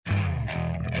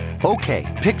Okay,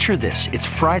 picture this. It's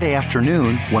Friday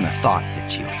afternoon when a thought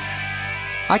hits you.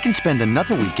 I can spend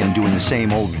another weekend doing the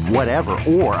same old whatever,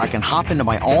 or I can hop into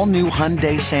my all-new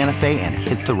Hyundai Santa Fe and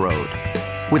hit the road.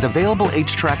 With available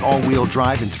H-Track all-wheel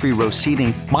drive and 3-row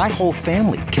seating, my whole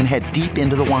family can head deep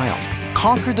into the wild.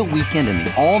 Conquer the weekend in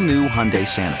the all-new Hyundai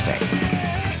Santa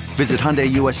Fe. Visit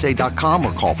HyundaiUSA.com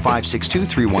or call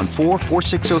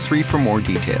 562-314-4603 for more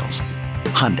details.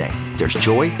 Hyundai, there's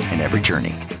joy in every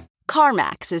journey.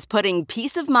 CarMax is putting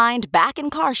peace of mind back in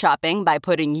car shopping by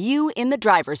putting you in the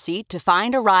driver's seat to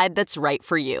find a ride that's right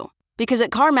for you. Because at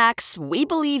CarMax, we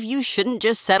believe you shouldn't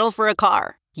just settle for a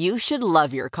car. You should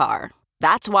love your car.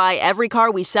 That's why every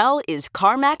car we sell is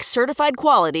CarMax certified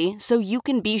quality, so you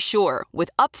can be sure with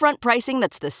upfront pricing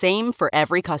that's the same for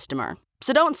every customer.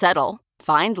 So don't settle.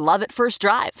 Find love at first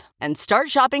drive and start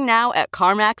shopping now at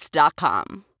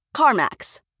CarMax.com.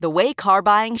 CarMax, the way car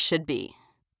buying should be.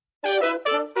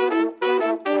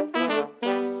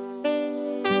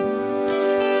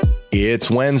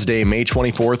 It's Wednesday, May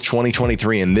 24th,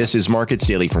 2023, and this is Markets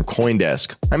Daily from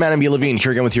CoinDesk. I'm Adam B. Levine,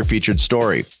 here again with your featured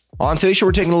story. On today's show,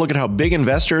 we're taking a look at how big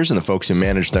investors and the folks who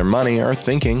manage their money are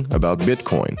thinking about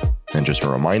Bitcoin. And just a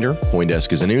reminder,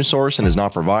 CoinDesk is a news source and does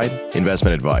not provide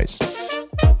investment advice.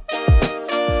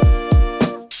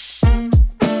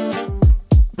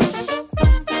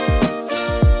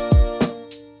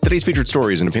 Today's featured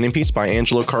story is an opinion piece by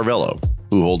Angelo Carvello,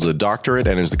 who holds a doctorate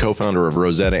and is the co-founder of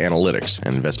Rosetta Analytics,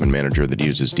 an investment manager that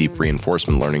uses deep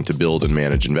reinforcement learning to build and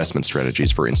manage investment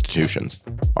strategies for institutions.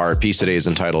 Our piece today is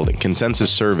entitled Consensus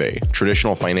Survey: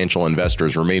 Traditional Financial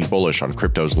Investors Remain Bullish on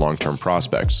Crypto's Long-Term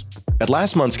Prospects. At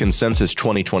last month's Consensus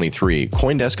 2023,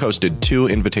 CoinDesk hosted 2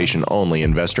 invitation-only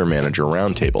investor manager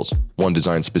roundtables, one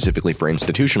designed specifically for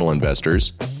institutional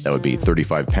investors, that would be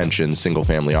 35 pensions,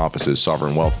 single-family offices,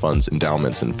 sovereign wealth funds,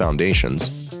 endowments, and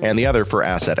foundations, and the other for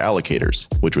asset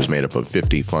allocators, which was made up of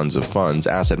 50 funds of funds,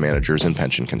 asset managers, and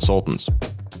pension consultants.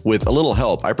 With a little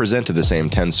help, I presented the same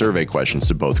 10 survey questions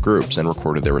to both groups and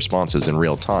recorded their responses in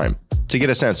real time to get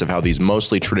a sense of how these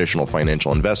mostly traditional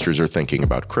financial investors are thinking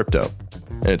about crypto.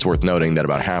 And it's worth noting that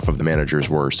about half of the managers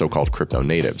were so-called crypto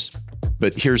natives.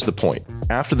 But here's the point.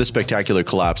 After the spectacular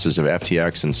collapses of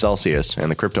FTX and Celsius and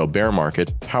the crypto bear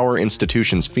market, how are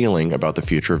institutions feeling about the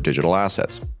future of digital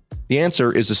assets? The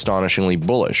answer is astonishingly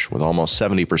bullish, with almost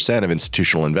 70% of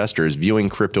institutional investors viewing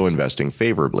crypto investing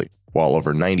favorably, while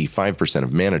over 95%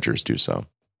 of managers do so.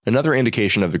 Another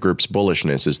indication of the group's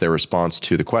bullishness is their response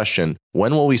to the question,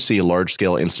 when will we see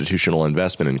large-scale institutional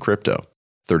investment in crypto?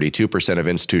 32% of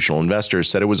institutional investors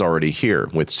said it was already here,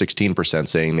 with 16%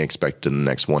 saying they expect it in the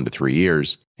next 1 to 3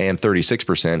 years, and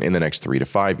 36% in the next 3 to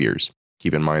 5 years.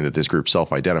 Keep in mind that this group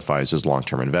self-identifies as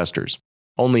long-term investors.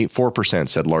 Only 4%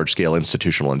 said large-scale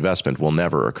institutional investment will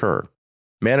never occur.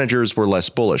 Managers were less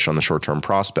bullish on the short-term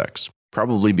prospects,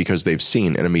 probably because they've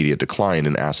seen an immediate decline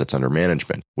in assets under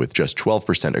management, with just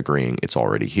 12% agreeing it's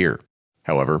already here.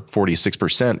 However,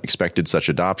 46% expected such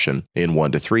adoption in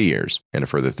 1 to 3 years, and a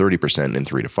further 30% in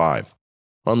 3 to 5.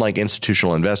 Unlike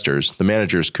institutional investors, the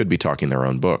managers could be talking their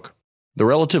own book. The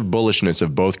relative bullishness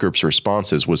of both groups'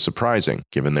 responses was surprising,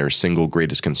 given their single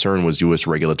greatest concern was U.S.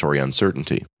 regulatory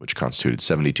uncertainty, which constituted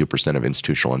 72% of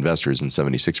institutional investors and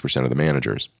 76% of the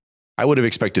managers. I would have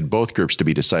expected both groups to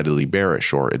be decidedly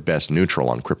bearish or at best neutral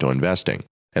on crypto investing,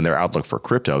 and their outlook for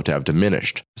crypto to have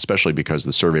diminished, especially because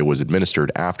the survey was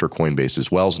administered after Coinbase's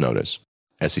Wells notice,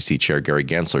 SEC Chair Gary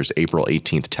Gensler's April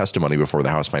 18th testimony before the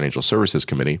House Financial Services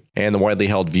Committee, and the widely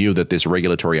held view that this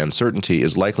regulatory uncertainty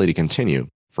is likely to continue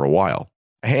for a while.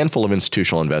 A handful of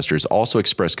institutional investors also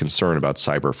expressed concern about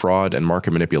cyber fraud and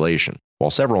market manipulation, while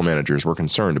several managers were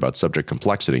concerned about subject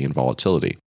complexity and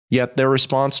volatility. Yet their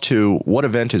response to what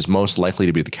event is most likely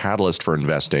to be the catalyst for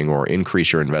investing or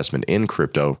increase your investment in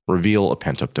crypto reveal a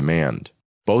pent-up demand.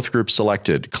 Both groups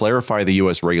selected clarify the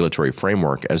U.S. regulatory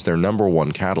framework as their number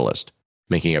one catalyst,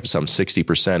 making up some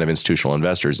 60% of institutional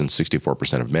investors and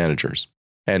 64% of managers.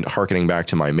 And harkening back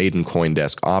to my maiden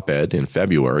CoinDesk op-ed in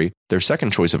February, their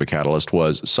second choice of a catalyst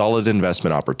was solid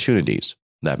investment opportunities.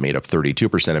 That made up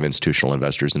 32% of institutional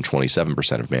investors and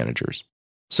 27% of managers.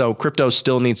 So crypto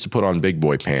still needs to put on big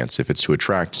boy pants if it's to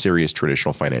attract serious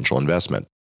traditional financial investment.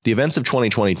 The events of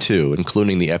 2022,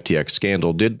 including the FTX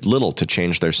scandal, did little to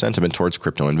change their sentiment towards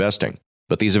crypto investing.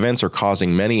 But these events are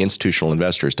causing many institutional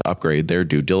investors to upgrade their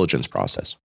due diligence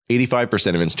process.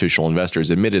 85% of institutional investors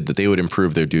admitted that they would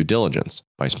improve their due diligence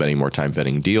by spending more time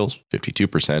vetting deals,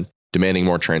 52%, demanding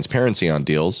more transparency on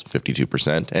deals,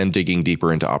 52%, and digging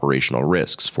deeper into operational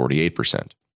risks, 48%.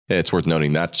 And it's worth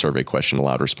noting that survey question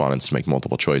allowed respondents to make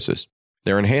multiple choices.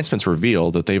 Their enhancements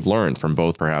reveal that they've learned from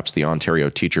both perhaps the Ontario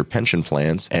teacher pension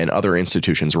plans and other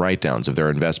institutions' write-downs of their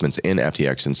investments in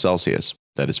FTX and Celsius.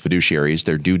 That as fiduciaries,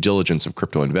 their due diligence of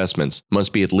crypto investments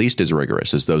must be at least as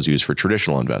rigorous as those used for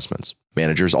traditional investments.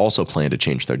 Managers also plan to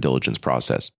change their diligence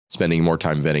process, spending more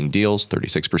time vetting deals,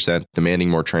 36%, demanding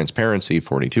more transparency,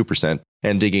 42%,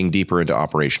 and digging deeper into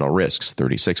operational risks,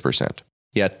 36%.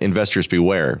 Yet, investors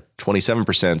beware.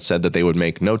 27% said that they would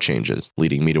make no changes,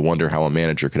 leading me to wonder how a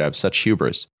manager could have such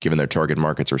hubris, given their target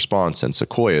market's response and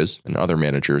Sequoia's and other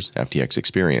managers' FTX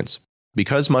experience.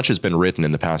 Because much has been written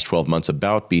in the past 12 months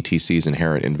about BTC's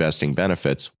inherent investing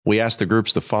benefits, we asked the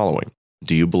groups the following.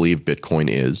 Do you believe Bitcoin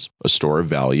is a store of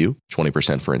value,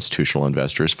 20% for institutional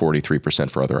investors,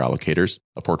 43% for other allocators,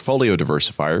 a portfolio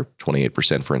diversifier,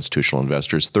 28% for institutional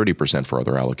investors, 30% for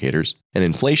other allocators, an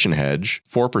inflation hedge,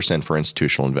 4% for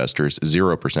institutional investors,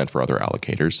 0% for other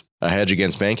allocators, a hedge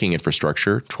against banking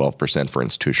infrastructure, 12% for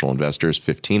institutional investors,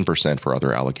 15% for other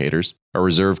allocators, a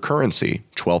reserve currency,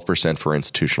 12% for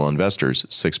institutional investors,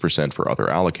 6% for other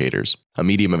allocators, a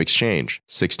medium of exchange,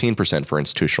 16% for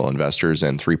institutional investors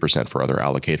and 3% for other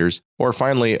allocators, or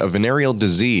finally, a venereal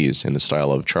disease in the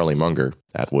style of Charlie Munger.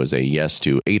 That was a yes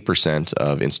to 8%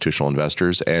 of institutional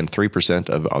investors and 3%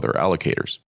 of other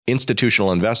allocators.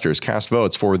 Institutional investors cast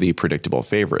votes for the predictable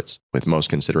favorites, with most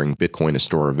considering Bitcoin a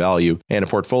store of value and a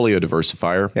portfolio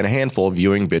diversifier, and a handful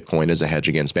viewing Bitcoin as a hedge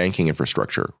against banking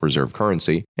infrastructure, reserve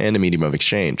currency, and a medium of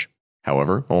exchange.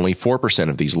 However, only 4%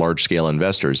 of these large-scale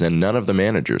investors and none of the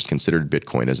managers considered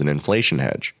Bitcoin as an inflation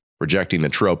hedge, rejecting the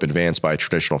trope advanced by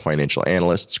traditional financial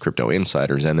analysts, crypto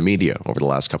insiders, and the media over the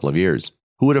last couple of years.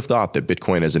 Who would have thought that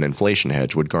Bitcoin as an inflation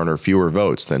hedge would garner fewer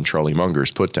votes than Charlie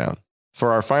Munger's putdown?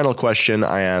 For our final question,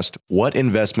 I asked, what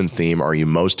investment theme are you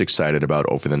most excited about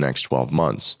over the next 12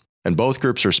 months? And both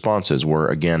groups' responses were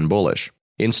again bullish.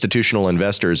 Institutional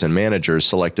investors and managers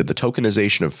selected the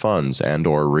tokenization of funds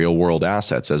and/or real-world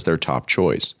assets as their top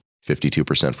choice,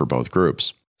 52% for both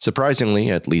groups.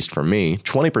 Surprisingly, at least for me,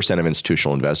 20% of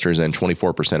institutional investors and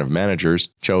 24% of managers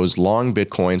chose long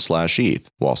Bitcoin/ETH,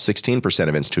 while 16%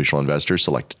 of institutional investors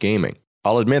selected gaming.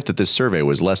 I'll admit that this survey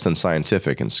was less than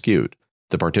scientific and skewed.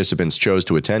 The participants chose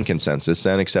to attend consensus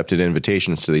and accepted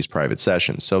invitations to these private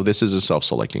sessions, so this is a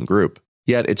self-selecting group.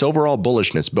 Yet, its overall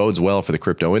bullishness bodes well for the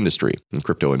crypto industry and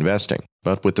crypto investing,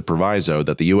 but with the proviso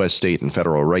that the U.S. state and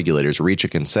federal regulators reach a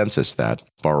consensus that,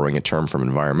 borrowing a term from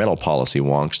environmental policy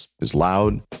wonks, is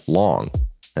loud, long,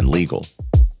 and legal.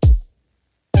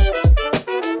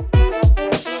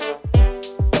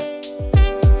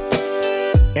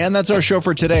 And that's our show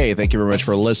for today. Thank you very much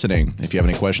for listening. If you have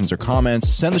any questions or comments,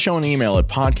 send the show an email at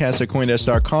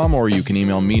podcast@coindesk.com, or you can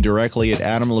email me directly at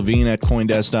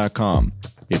adamlevine@coindesk.com.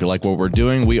 If you like what we're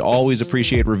doing, we always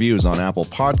appreciate reviews on Apple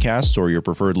Podcasts or your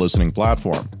preferred listening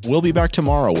platform. We'll be back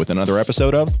tomorrow with another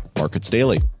episode of Markets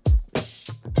Daily.